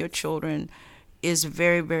 Affirming your children is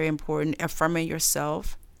very, very important. Affirming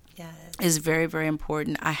yourself is very, very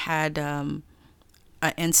important. I had an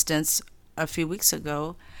instance a few weeks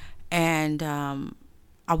ago, and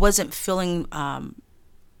I wasn't feeling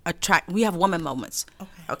we have woman moments.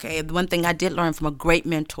 Okay. One thing I did learn from a great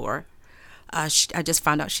mentor, I just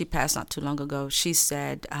found out she passed not too long ago. She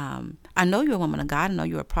said, I know you're a woman of God. I know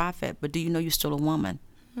you're a prophet, but do you know you're still a woman?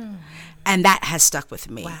 And that has stuck with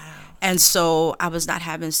me. Wow. And so I was not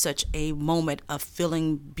having such a moment of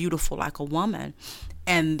feeling beautiful like a woman.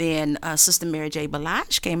 And then Sister Mary J.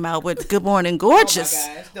 Blige came out with Good Morning Gorgeous. Oh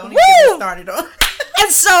my gosh, don't even get me started on.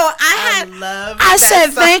 And so I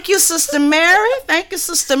said, thank you, Sister Mary. Thank you,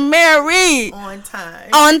 Sister Mary. On time.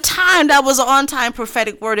 On time. That was an on-time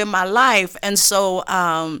prophetic word in my life. And so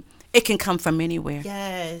it can come from anywhere.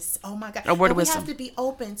 Yes. Oh my God. A word of we wisdom. have to be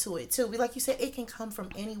open to it too. Like you said, it can come from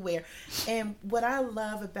anywhere. And what I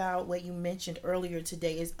love about what you mentioned earlier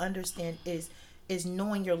today is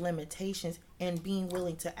knowing your limitations and being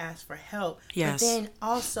willing to ask for help. Yes. But then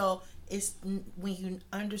also, it's when you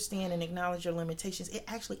understand and acknowledge your limitations, it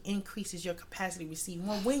actually increases your capacity to receive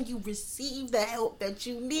more when you receive the help that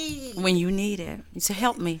you need. When you need it. You say,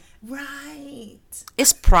 help me. Right.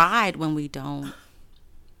 It's pride when we don't.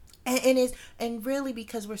 And really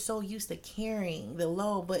because we're so used to carrying the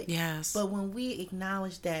load, but yes. But when we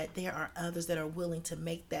acknowledge that there are others that are willing to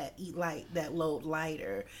make that load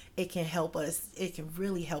lighter, it can help us. It can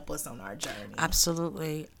really help us on our journey.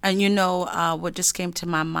 Absolutely. And what just came to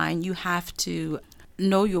my mind, you have to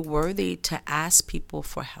know you're worthy to ask people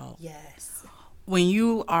for help. Yes. When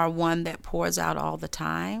you are one that pours out all the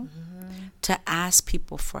time, to ask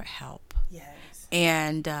people for help. Yes.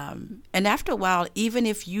 And after a while, even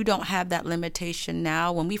if you don't have that limitation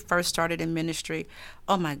now, when we first started in ministry,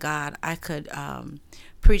 oh my God, I could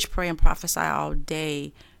preach, pray, and prophesy all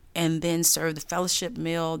day, and then serve the fellowship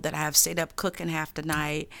meal that I have stayed up cooking half the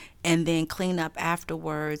night, and then clean up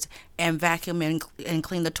afterwards, and vacuum and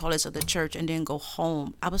clean the toilets of the church, and then go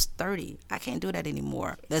home. I was 30. I can't do that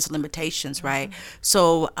anymore. There's limitations, right?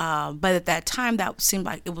 So, but at that time, that seemed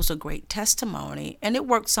like it was a great testimony, and it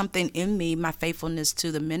worked something in me, my faithfulness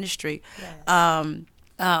to the ministry. Yes.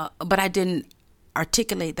 But I didn't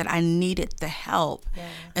articulate that I needed the help. Yeah.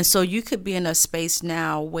 And so you could be in a space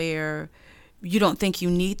now where you don't think you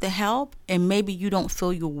need the help, and maybe you don't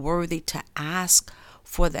feel you're worthy to ask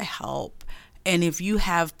for the help. And if you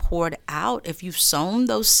have poured out, if you've sown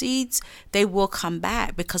those seeds, they will come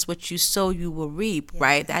back, because what you sow, you will reap, yes.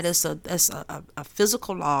 Right? That's a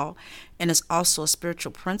physical law, and it's also a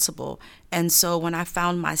spiritual principle. And so when I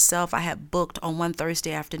found myself, I had booked on one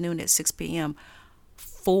Thursday afternoon at 6 p.m.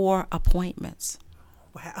 4 appointments.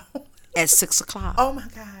 Wow. At 6 o'clock. Oh my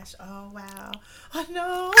gosh. Oh wow. I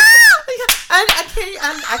know.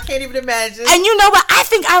 I can't even imagine. And you know what? I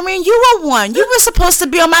think, Irene, you were one. You were supposed to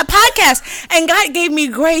be on my podcast. And God gave me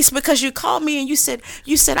grace because you called me and you said,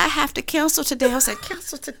 I have to cancel today. I was like,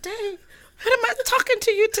 cancel today? What am I talking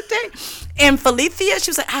to you today? And Felicia, she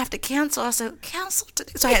was like, I have to cancel. I said, cancel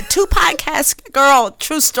today. So I had 2 podcasts. Girl,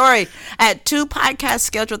 true story. I had 2 podcasts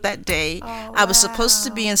scheduled that day. Oh, wow. I was supposed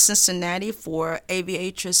to be in Cincinnati for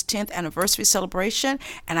Aviatrix 10th anniversary celebration,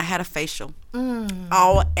 and I had a facial.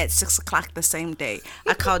 All at 6 o'clock the same day.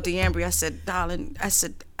 I called D'Ambry. I said, darling,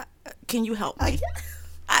 can you help me?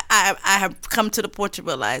 I have come to the point to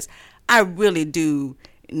realize I really do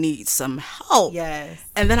need some help. Yes.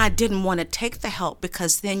 And then I didn't want to take the help,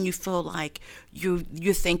 because then you feel like you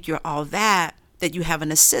think you're all that you have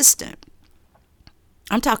an assistant.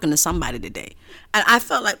 I'm talking to somebody today. And I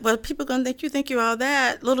felt like, well, people going to think you're all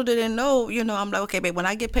that. Little do they know, I'm like, okay, babe, when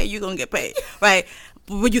I get paid, you're going to get paid, right?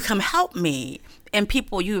 Will you come help me? And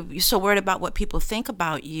people, you're so worried about what people think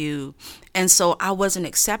about you. And so I wasn't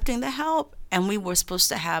accepting the help. And we were supposed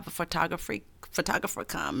to have a photographer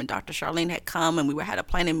come, and Dr. Charlene had come, and we had a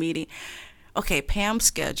planning meeting. Okay, Pam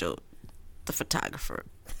scheduled the photographer.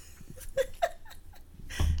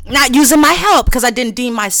 Not using my help, because I didn't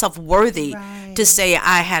deem myself worthy to say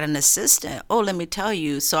I had an assistant. Oh, let me tell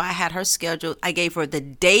you. So I had her scheduled. I gave her the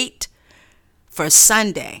date for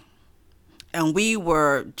Sunday, and we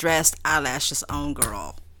were dressed eyelashes on,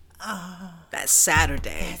 girl. Oh, that's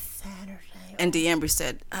Saturday. And D'Ambry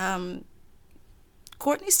said,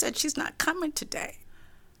 Courtney said she's not coming today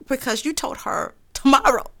because you told her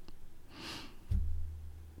tomorrow.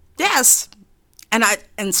 Yes.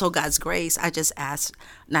 And so God's grace, I just asked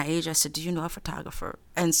Naija, I said, do you know a photographer?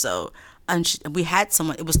 And so we had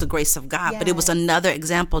someone, it was the grace of God, yes. But it was another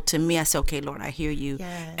example to me. I said, okay, Lord, I hear you,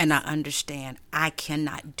 yes. And I understand. I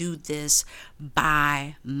cannot do this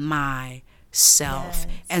by myself. Yes.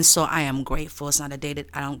 And so I am grateful. It's not a day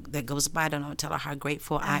that goes by. I don't tell her how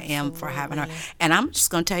grateful Absolutely. I am for having her. And I'm just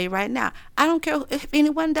going to tell you right now, I don't care if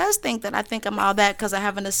anyone does think that I think I'm all that because I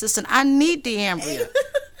have an assistant. I need D'Ambry.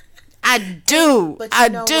 I do. But you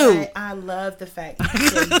know what? I love the fact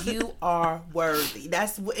that you are worthy.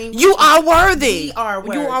 You are worthy. We are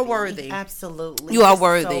worthy. You are worthy. Absolutely. You are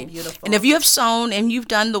worthy. So beautiful. And if you have sown and you've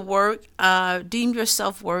done the work, deem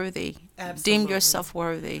yourself worthy. Absolutely. Deem yourself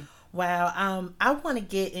worthy. Wow. I want to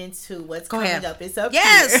get into what's Go coming ahead. up. It's up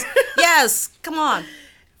Yes. here. Yes. Come on.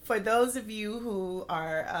 For those of you who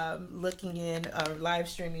are looking in live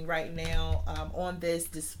streaming right now, on this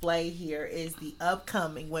display here is the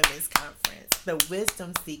upcoming Women's Conference. the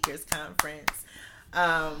Wisdom Seekers Conference.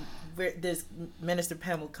 There's Minister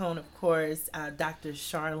Pamela Cone, of course, Dr.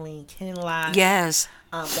 Charlene Kinlock. Yes.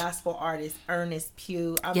 Gospel artist Ernest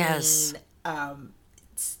Pugh. I mean,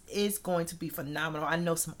 it's going to be phenomenal. I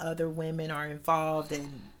know some other women are involved,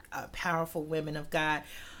 and powerful women of God.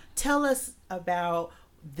 Tell us about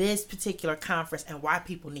this particular conference and why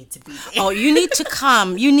people need to be there. Oh, you need to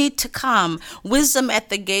come. You need to come. Wisdom at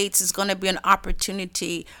the Gates is going to be an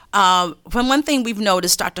opportunity. From one thing we've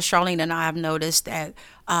noticed, Dr. Charlene and I have noticed that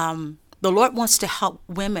the Lord wants to help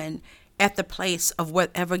women at the place of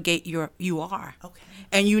whatever gate you are. Okay.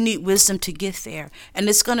 And you need wisdom to get there. And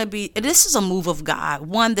it's going to be, this is a move of God.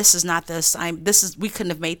 One, this is not the assignment. We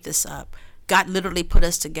couldn't have made this up. God literally put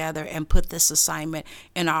us together and put this assignment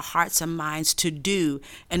in our hearts and minds to do.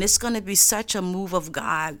 And it's going to be such a move of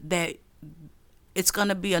God that it's going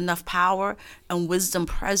to be enough power and wisdom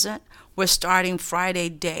present. We're starting Friday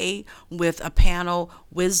day with a panel,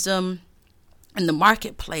 Wisdom in the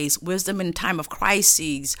Marketplace, Wisdom in time of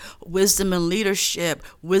crises, Wisdom in leadership,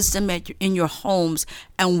 Wisdom in your homes,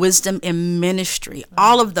 and Wisdom in ministry.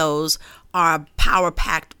 All of those are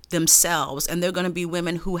power-packed themselves, and they're going to be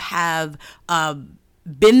women who have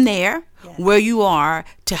been there where you are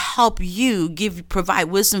to help you provide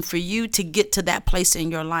wisdom for you to get to that place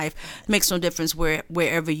in your life. It makes no difference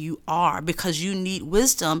wherever you are, because you need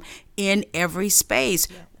wisdom in every space.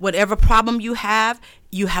 Whatever problem you have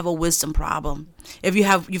a wisdom problem. If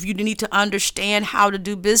you need to understand how to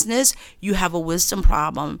do business, you have a wisdom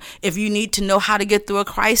problem. If you need to know how to get through a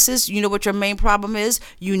crisis, you know what your main problem is,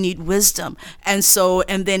 you need wisdom. And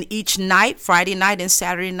then each night, Friday night and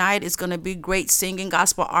Saturday night, is going to be great singing.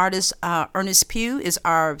 Gospel artist Ernest Pugh is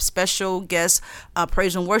our special guest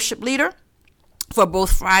praise and worship leader for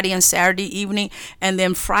both Friday and Saturday evening. And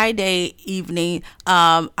then Friday evening,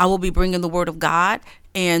 I will be bringing the Word of God.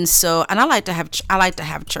 And I like to have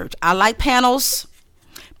church. I like panels.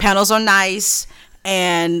 Panels are nice.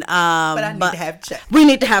 And but I need to have church. We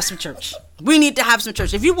need to have some church. We need to have some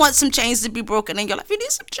church. If you want some chains to be broken in your life, you need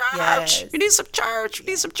some church. Yes. You need some church. You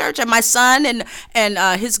need some church. And my son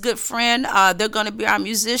and his good friend, they're going to be our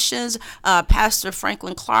musicians, Pastor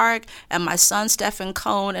Franklin Clark and my son Stephen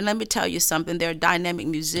Cone. And let me tell you something, they're dynamic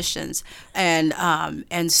musicians. And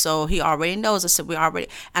so he already knows. I said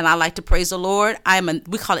and I like to praise the Lord.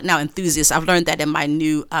 We call it now enthusiast. I've learned that in my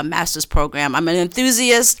new master's program. I'm an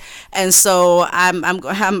enthusiast, and so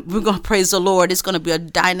we're going to praise the Lord. It's going to be a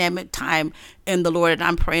dynamic time in the Lord, and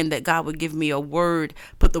I'm praying that God would give me a word,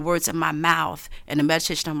 put the words in my mouth, and the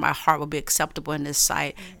meditation of my heart will be acceptable in His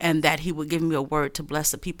sight, and that He would give me a word to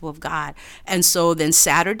bless the people of God. And so then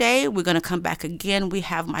Saturday, we're going to come back again. We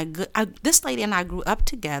have this lady and I grew up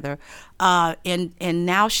together, and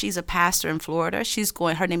now she's a pastor in Florida.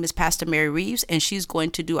 Her name is Pastor Mary Reeves, and she's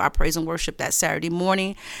going to do our praise and worship that Saturday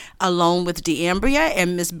morning, along with DeAmbria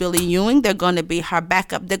and Miss Billy Ewing. They're going to be her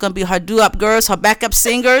backup. They're going to be her do-up girls, her backup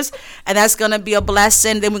singers, and that's going to be a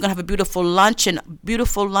blessing. Then we're going to have a beautiful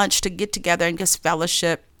lunch to get together and just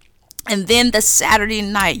fellowship. And then the Saturday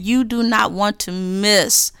night, you do not want to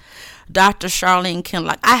miss Dr. Charlene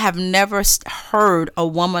Kinlock. I have never heard a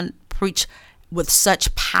woman preach with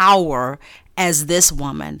such power as this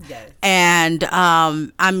woman. Yes. And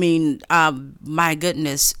my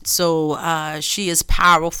goodness. So she is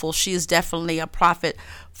powerful. She is definitely a prophet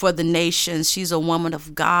for the nations. She's a woman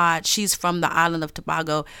of God. She's from the island of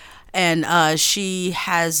Tobago. And she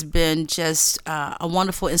has been just a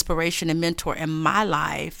wonderful inspiration and mentor in my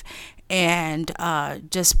life, and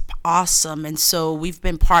just awesome. And so we've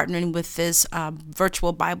been partnering with this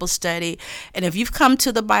virtual Bible study. And if you've come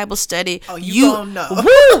to the Bible study, you don't know.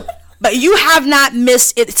 Woo, but you have not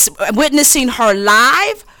missed it. It's witnessing her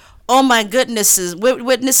live. Oh my goodness,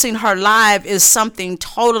 witnessing her live is something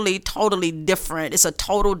totally, totally different. It's a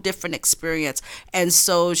total different experience. And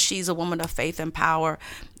so she's a woman of faith and power.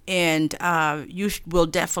 And you will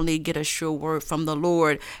definitely get a sure word from the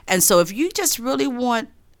Lord. And so if you just really want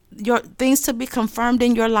your things to be confirmed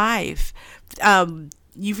in your life,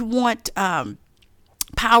 you want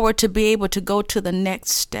power to be able to go to the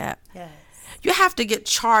next step. Yes. You have to get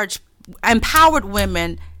charged. Empowered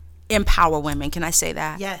women empower women. Can I say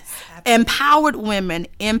that? Yes. Absolutely. Empowered women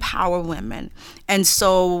empower women. And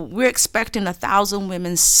so we're expecting 1,000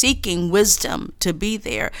 women seeking wisdom to be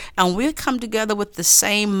there. And we come together with the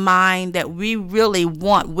same mind that we really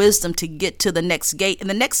want wisdom to get to the next gate. And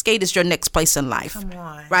the next gate is your next place in life. Come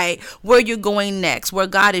on. Right? Where you're going next, where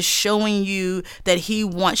God is showing you that He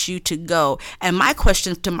wants you to go. And my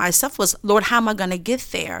question to myself was, Lord, how am I going to get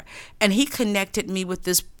there? And He connected me with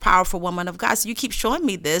this powerful woman of God. So you keep showing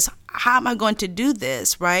me this. how am I going to do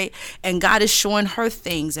this, right? And God is showing her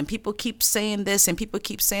things, and people keep saying this and people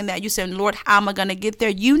keep saying that. You say, Lord, how am I going to get there?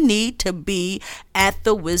 You need to be at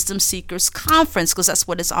the Wisdom Seekers Conference, because that's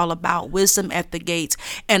what it's all about, wisdom at the gates.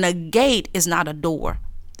 And a gate is not a door.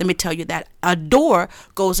 Let me tell you that. A door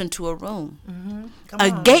goes into a room. A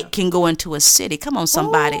gate can go into a city. Come on,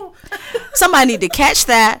 somebody. Somebody need to catch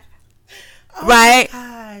that. Right?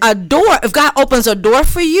 A door, if God opens a door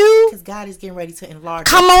for you, because God is getting ready to enlarge.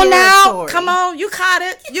 Come on now. Come on. You caught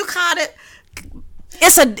it. You caught it.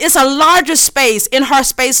 It's a larger space. In her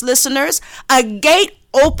space, listeners, a gate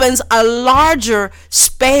opens a larger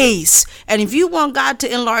space. And if you want God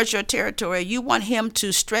to enlarge your territory, you want him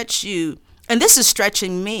to stretch you. And this is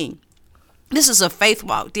stretching me. This is a faith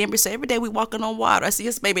walk. Denver said, every day we walking on water. I see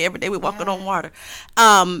yes, baby, every day we walking on water.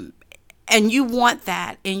 And you want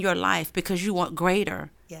that in your life because you want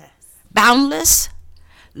greater. Yes. Boundless,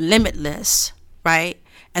 limitless, right?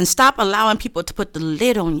 And stop allowing people to put the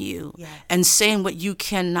lid on you and saying what you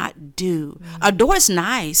cannot do. A door is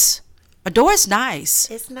nice. A door is nice.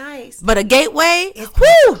 It's nice. But a gateway,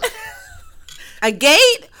 whoo! A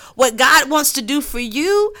gate, what God wants to do for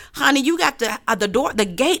you, honey, you got the door, the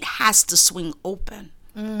gate has to swing open.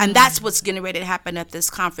 And that's what's getting ready to happen at this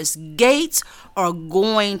conference. Gates are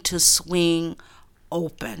going to swing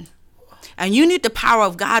open. And you need the power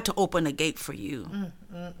of God to open a gate for you.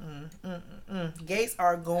 Gates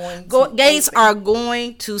are going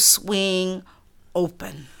to swing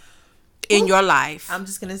open in your life. I'm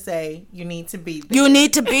just going to say, you need to be there. You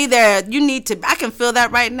need to be there. I can feel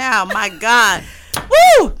that right now. My God.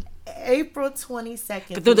 Woo! April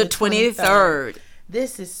 22nd through the 23rd.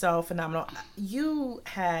 This is so phenomenal. You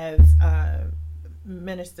have,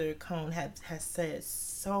 Minister Cone has said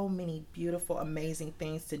so many beautiful, amazing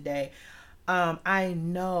things today. I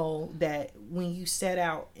know that when you set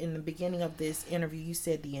out in the beginning of this interview, you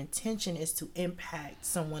said the intention is to impact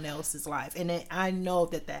someone else's life. And I know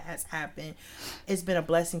that has happened. It's been a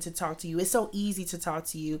blessing to talk to you. It's so easy to talk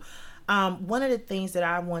to you. One of the things that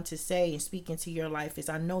I want to say and speak into your life is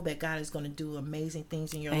I know that God is going to do amazing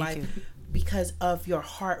things in your life because of your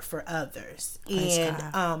heart for others. Praise and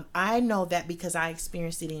God. I know that because I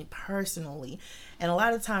experienced it personally. And a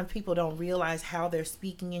lot of times people don't realize how they're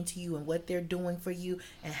speaking into you and what they're doing for you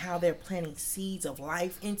and how they're planting seeds of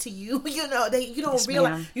life into you. You don't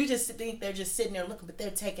realize. Ma'am. You just think they're just sitting there looking, but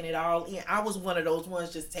they're taking it all in. I was one of those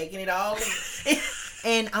ones just taking it all in.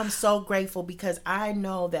 And I'm so grateful because I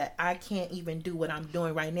know that I can't even do what I'm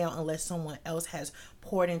doing right now unless someone else has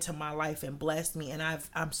poured into my life and blessed me. And I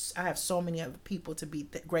have so many other people to be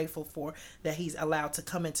grateful for that he's allowed to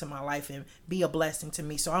come into my life and be a blessing to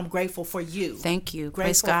me. So I'm grateful for you. Thank you. Grateful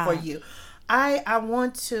Praise God. for you. I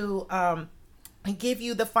want to give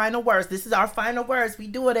you the final words. This is our final words. We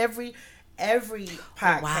do it every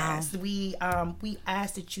podcast. We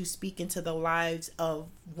ask that you speak into the lives of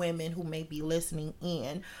women who may be listening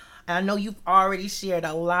in. I know you've already shared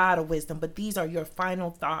a lot of wisdom, but these are your final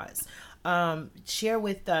thoughts. Share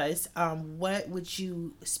with us what would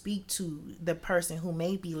you speak to the person who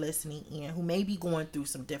may be listening in, who may be going through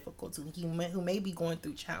some difficulty, who may be going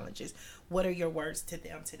through challenges. What are your words to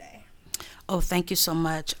them today? Oh, thank you so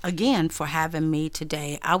much again for having me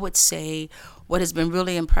today. I would say what has been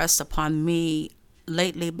really impressed upon me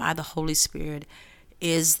lately by the Holy Spirit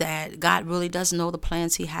is that God really does know the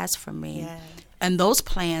plans he has for me. Yeah. And those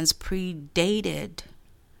plans predated,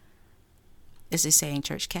 as they say in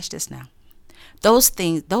church, catch this now. Those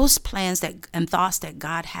plans and thoughts that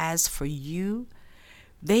God has for you,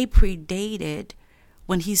 they predated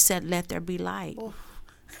when he said, let there be light. Oh.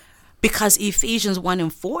 Because Ephesians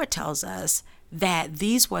 1:4 tells us that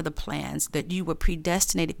these were the plans that you were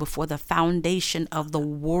predestinated before the foundation of the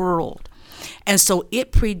world. And so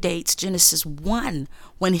it predates Genesis 1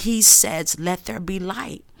 when he says, let there be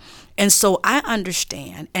light. And so I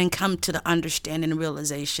understand and come to the understanding and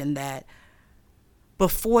realization that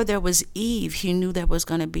before there was Eve, he knew there was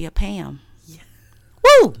going to be a Pam. Yeah.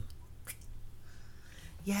 Woo!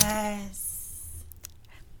 Yes.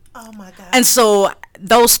 Oh my God. And so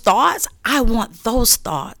those thoughts, I want those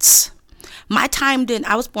thoughts. My time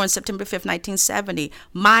I was born September 5th, 1970.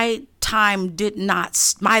 My time did not,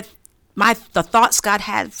 the thoughts God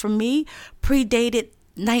had for me predated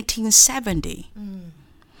 1970.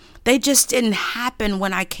 They just didn't happen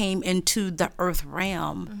when I came into the earth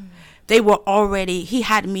realm. They were already, he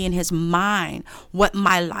had me in his mind what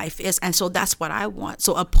my life is. And so that's what I want.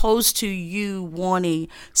 So opposed to you wanting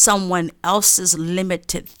someone else's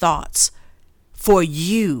limited thoughts for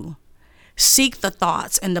you, seek the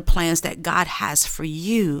thoughts and the plans that God has for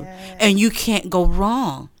you. Yes. And you can't go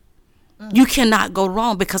wrong. You cannot go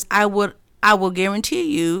wrong, because I would I will guarantee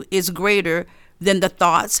you, is greater than the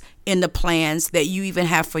thoughts and the plans that you even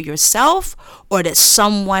have for yourself or that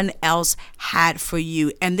someone else had for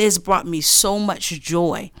you. And this brought me so much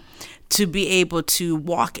joy to be able to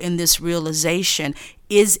walk in this realization.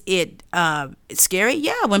 Is it scary?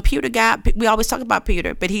 Yeah. When Peter we always talk about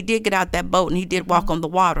Peter, but he did get out that boat and he did walk on the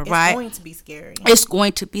water, right? It's going to be scary. It's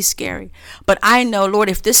going to be scary. But I know, Lord,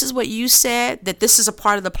 if this is what you said, that this is a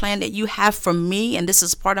part of the plan that you have for me, and this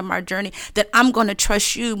is part of my journey, that I'm going to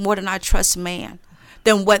trust you more than I trust man,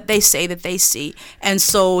 than what they say that they see. And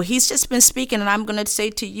so he's just been speaking, and I'm going to say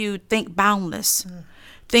to you, think boundless,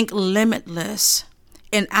 think limitless,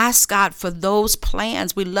 and ask God for those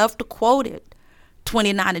plans. We love to quote it.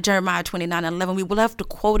 Jeremiah 29:11. We will have to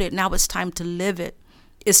quote it. Now it's time to live it.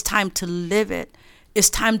 It's time to live it. It's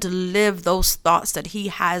time to live those thoughts that he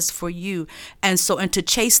has for you. And to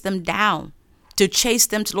chase them down, to chase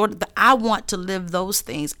them to Lord. I want to live those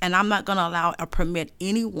things, and I'm not going to allow or permit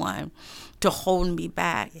anyone to hold me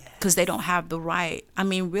back because they don't have the right. I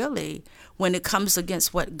mean, really, when it comes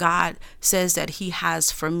against what God says that he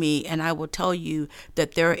has for me, and I will tell you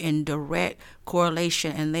that they're in direct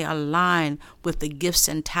correlation and they align with the gifts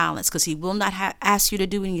and talents, because he will not ask you to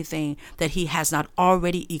do anything that he has not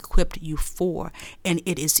already equipped you for, and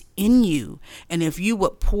it is in you. And if you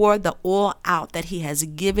would pour the oil out that he has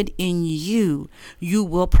given in you, you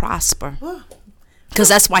will prosper. Because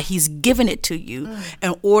that's why he's given it to you,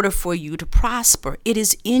 in order for you to prosper. It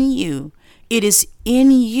is in you. It is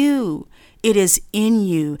in you. It is in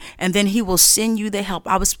you. And then he will send you the help.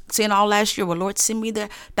 I was saying all last year, well, Lord, send me the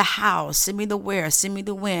how, send me the where, send me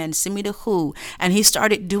the when, send me the who. And he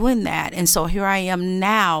started doing that. And so here I am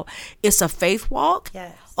now. It's a faith walk.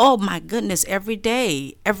 Yes. Oh my goodness, every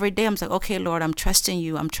day I'm like, okay, Lord, I'm trusting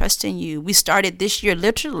you. I'm trusting you. We started this year,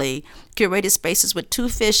 literally, Curated Spaces with 2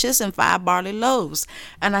 fishes and 5 barley loaves.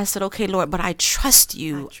 And I said, okay, Lord, but I trust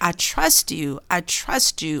you. I trust you. I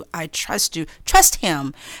trust you. I trust you. Trust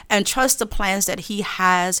him and trust the plans that he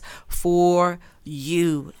has for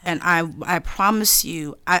you. And I promise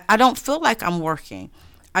you, I don't feel like I'm working.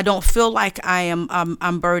 I don't feel like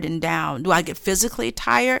I'm burdened down. Do I get physically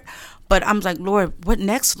tired? But I'm like, Lord, what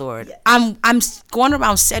next, Lord? Yeah. I'm going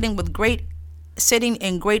around sitting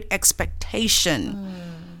in great expectation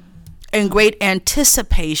and great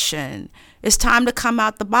anticipation. It's time to come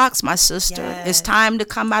out the box, my sister. Yes. It's time to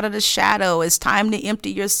come out of the shadow. It's time to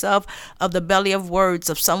empty yourself of the belly of words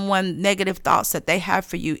of someone negative thoughts that they have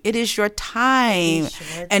for you. It is your time.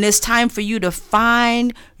 And it's time for you to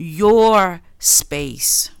find your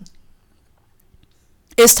space.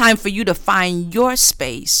 It's time for you to find your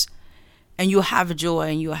space. And you'll have joy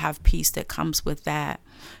and you'll have peace that comes with that.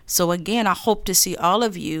 So again, I hope to see all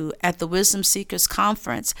of you at the Wisdom Seekers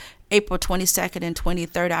Conference, April 22nd and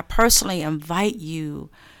 23rd. I personally invite you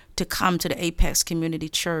to come to the Apex Community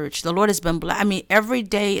Church. The Lord has been blessed. I mean, every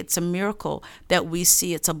day it's a miracle that we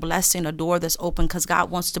see. It's a blessing, a door that's open, because God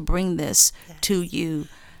wants to bring this to you.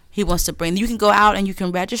 He wants to bring. You can go out and you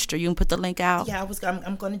can register. You can put the link out. Yeah,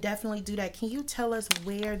 I'm going to definitely do that. Can you tell us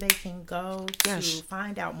where they can go to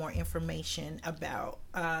find out more information about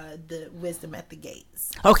the Wisdom at the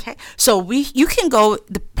Gates? Okay, so you can go.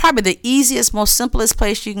 Probably the easiest, most simplest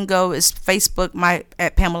place you can go is Facebook.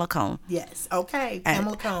 At Pamela Cone. Yes. Okay.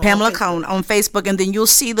 Pamela Cone. Pamela Cone on Facebook, and then you'll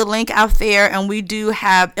see the link out there. And we do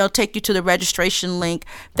have. It'll take you to the registration link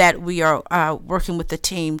that we are working with the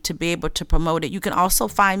team to be able to promote it. You can also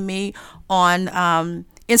find me on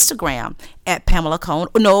Instagram at Pamela Cone.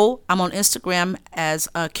 No, I'm on Instagram as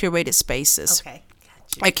Curated Spaces. Okay.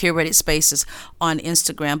 I Curated Spaces on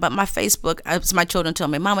Instagram, but my Facebook, my children tell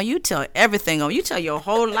me, Mama, you tell everything you tell your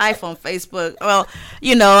whole life on Facebook. Well,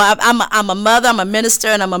 you know, I'm a mother, I'm a minister,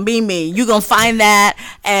 and I'm a me. You're gonna find that,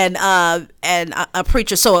 and a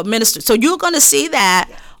preacher, so a minister. So you're gonna see that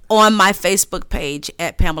on my Facebook page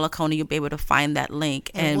at Pamela Cone. You'll be able to find that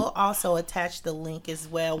link. And we'll also attach the link as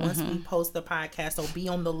well once we post the podcast, so be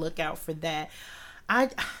on the lookout for that. I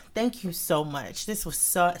thank you so much. This was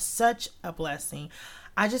such a blessing.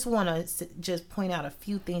 I just want to just point out a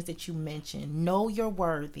few things that you mentioned. Know you're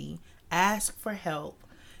worthy. Ask for help.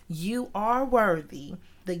 You are worthy.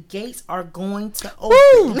 The gates are going to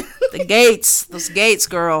open. Woo! The gates. Those gates,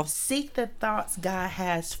 girl. Seek the thoughts God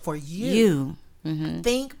has for you. Mm-hmm.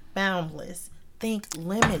 Think boundless. Think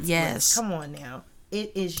limitless. Yes. Come on now.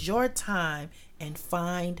 It is your time, and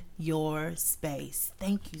find your space.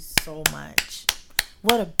 Thank you so much.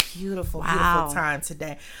 What a beautiful, beautiful time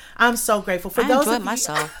today. I'm so grateful for those of you.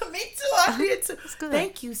 myself. Me too. I did too.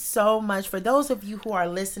 Thank you so much. For those of you who are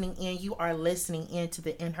listening in, you are listening into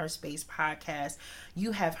the In Her Space podcast.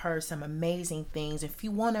 You have heard some amazing things. If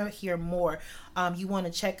you want to hear more, you want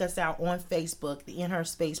to check us out on Facebook, the In Her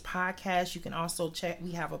Space podcast. You can also check,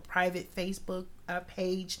 we have a private Facebook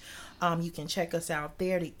page. You can check us out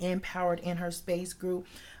there, the Empowered In Her Space group.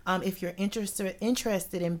 If you're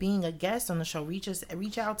interested in being a guest on the show,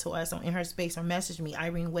 reach out to us on In Her Space or message me,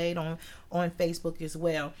 Irene Wade, on Facebook as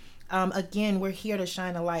well. Again, we're here to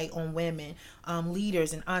shine a light on women,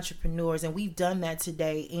 leaders and entrepreneurs, and we've done that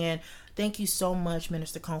today. And thank you so much,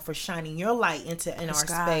 Minister Cone, for shining your light in our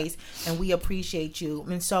space, and we appreciate you.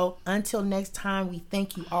 And so until next time, we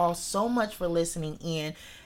thank you all so much for listening in.